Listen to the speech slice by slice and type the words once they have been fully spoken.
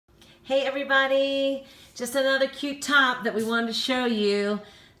Hey everybody, just another cute top that we wanted to show you.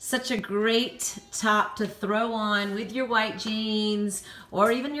 Such a great top to throw on with your white jeans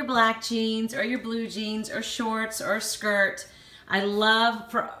or even your black jeans or your blue jeans or shorts or a skirt. I love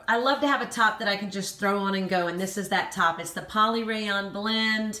to have a top that I can just throw on and go, and this is that top. It's the poly rayon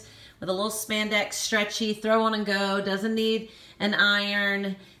blend with a little spandex stretchy, throw on and go, doesn't need an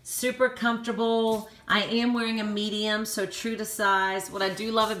iron, super comfortable. I am wearing a medium, so true to size. What I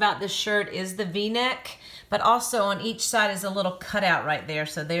do love about this shirt is the V-neck, but also on each side is a little cutout right there.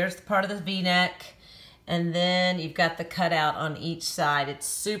 So there's part of the V-neck, and then you've got the cutout on each side. It's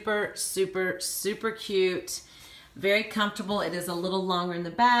super, super, super cute. Very comfortable. It is a little longer in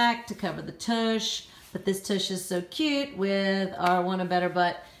the back to cover the tush, but this tush is so cute with our Want a Better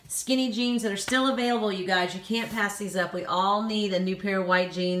Butt skinny jeans that are still available, you guys. You can't pass these up. We all need a new pair of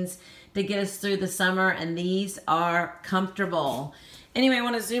white jeans to get us through the summer, and these are comfortable. Anyway, I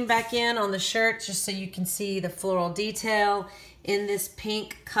want to zoom back in on the shirt just so you can see the floral detail in this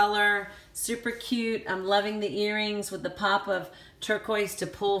pink color. Super cute. I'm loving the earrings with the pop of turquoise to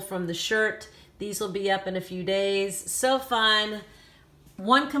pull from the shirt. These will be up in a few days. So fun.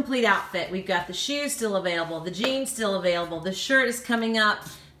 One complete outfit. We've got the shoes still available, the jeans still available, the shirt is coming up,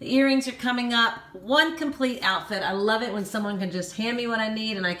 the earrings are coming up. One complete outfit. I love it when someone can just hand me what I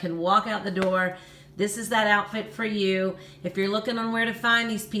need and I can walk out the door. This is that outfit for you. If you're looking on where to find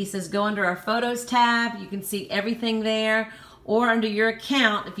these pieces, go under our photos tab. You can see everything there. Or under your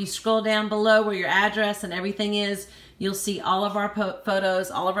account, if you scroll down below where your address and everything is, you'll see all of our photos,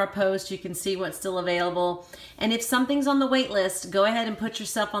 all of our posts. You can see what's still available. And if something's on the wait list, go ahead and put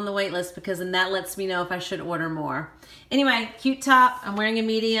yourself on the wait list, because then that lets me know if I should order more. Anyway, cute top. I'm wearing a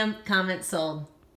medium. Comment sold.